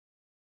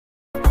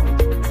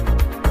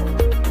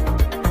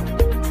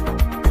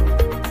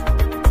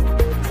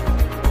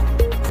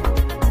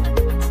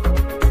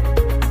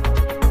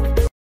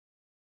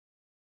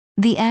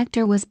The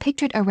actor was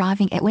pictured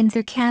arriving at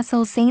Windsor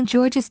Castle St.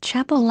 George's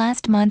Chapel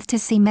last month to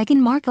see Meghan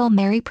Markle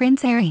marry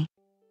Prince Harry.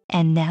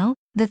 And now,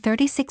 the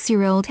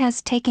 36-year-old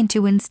has taken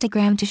to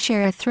Instagram to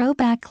share a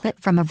throwback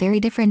clip from a very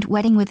different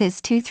wedding with his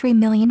 2-3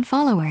 million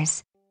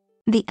followers.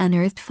 The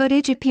unearthed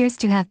footage appears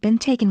to have been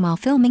taken while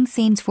filming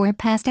scenes for a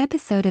past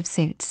episode of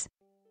Suits,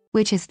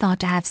 which is thought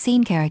to have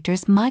seen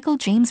characters Michael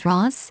James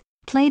Ross,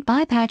 played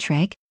by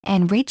Patrick,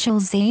 and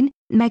Rachel Zane,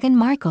 Meghan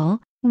Markle,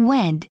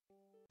 wed.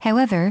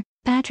 However,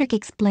 Patrick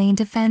explained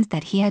to fans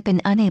that he had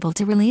been unable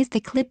to release the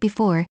clip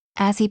before,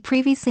 as he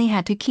previously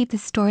had to keep the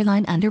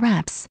storyline under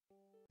wraps.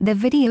 The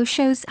video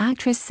shows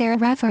actress Sarah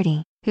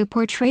Rafferty, who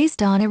portrays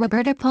Donna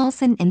Roberta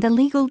Paulson in the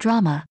legal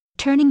drama,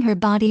 turning her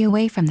body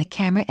away from the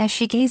camera as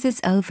she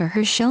gazes over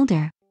her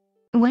shoulder.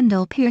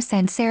 Wendell Pierce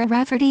and Sarah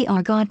Rafferty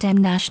are goddamn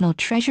national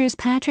treasures.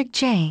 Patrick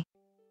J.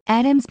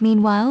 Adams.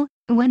 Meanwhile,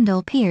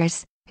 Wendell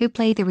Pierce, who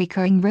played the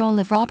recurring role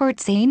of Robert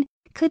Zane,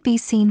 could be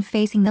seen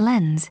facing the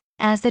lens,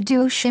 as the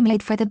duo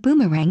shimmied for the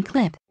boomerang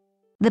clip.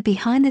 The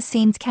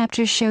behind-the-scenes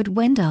capture showed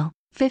Wendell,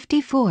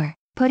 54,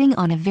 putting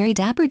on a very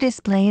dapper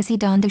display as he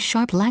donned a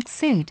sharp black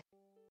suit.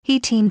 He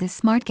teamed the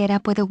smart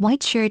get-up with a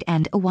white shirt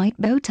and a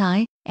white bow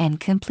tie, and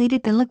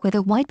completed the look with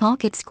a white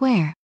pocket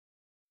square.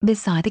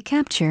 Beside the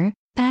capture,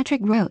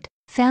 Patrick wrote,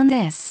 "Found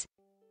this.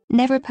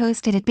 Never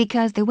posted it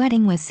because the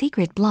wedding was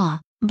secret blah,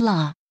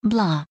 blah,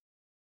 blah.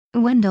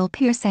 Wendell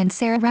Pierce and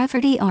Sarah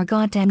Rafferty are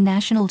goddamn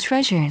national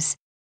treasures.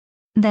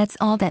 That's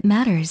all that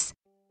matters."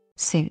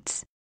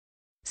 Suits.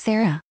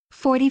 Sarah,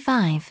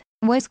 45,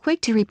 was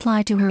quick to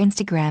reply to her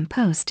Instagram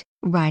post,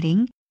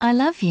 writing, "I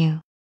love you."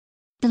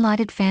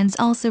 Delighted fans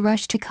also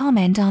rushed to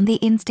comment on the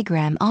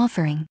Instagram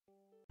offering,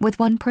 with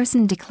one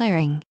person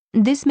declaring,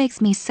 "This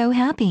makes me so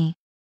happy."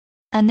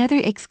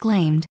 Another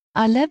exclaimed,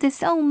 "I love this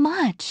so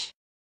much.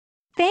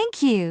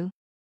 Thank you."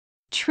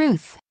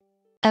 Truth.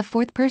 A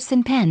fourth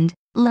person penned,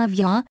 "Love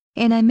ya,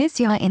 and I miss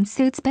ya" in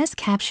Suits' Best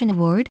Caption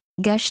Award,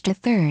 gushed a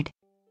third.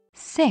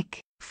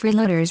 Sick.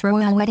 Freeloaders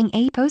Royal Wedding.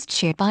 A post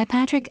shared by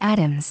Patrick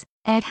Adams,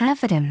 at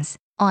 @Adams,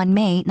 on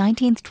May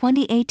 19,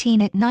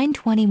 2018 at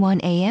 9:21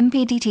 a.m.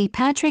 PDT.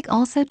 Patrick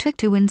also took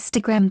to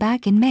Instagram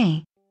back in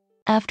May,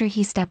 after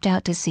he stepped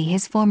out to see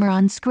his former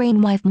on-screen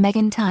wife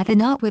Meghan tie the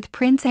knot with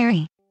Prince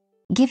Harry.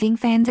 Giving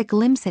fans a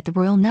glimpse at the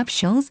royal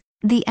nuptials,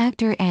 the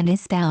actor and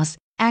his spouse,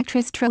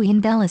 actress TOWIE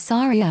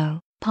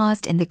Belisario,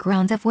 paused in the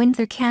grounds of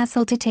Windsor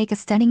Castle to take a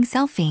stunning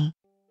selfie.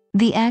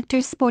 The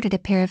actor sported a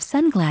pair of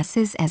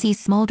sunglasses as he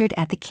smoldered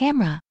at the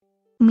camera.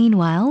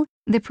 Meanwhile,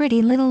 the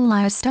Pretty Little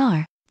Liars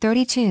star,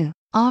 32,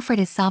 offered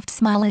a soft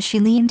smile as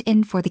she leaned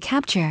in for the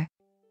capture.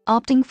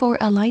 Opting for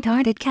a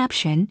light-hearted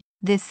caption,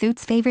 the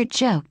Suits favorite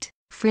joked,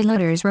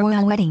 "Freeloaders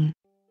Royal Wedding."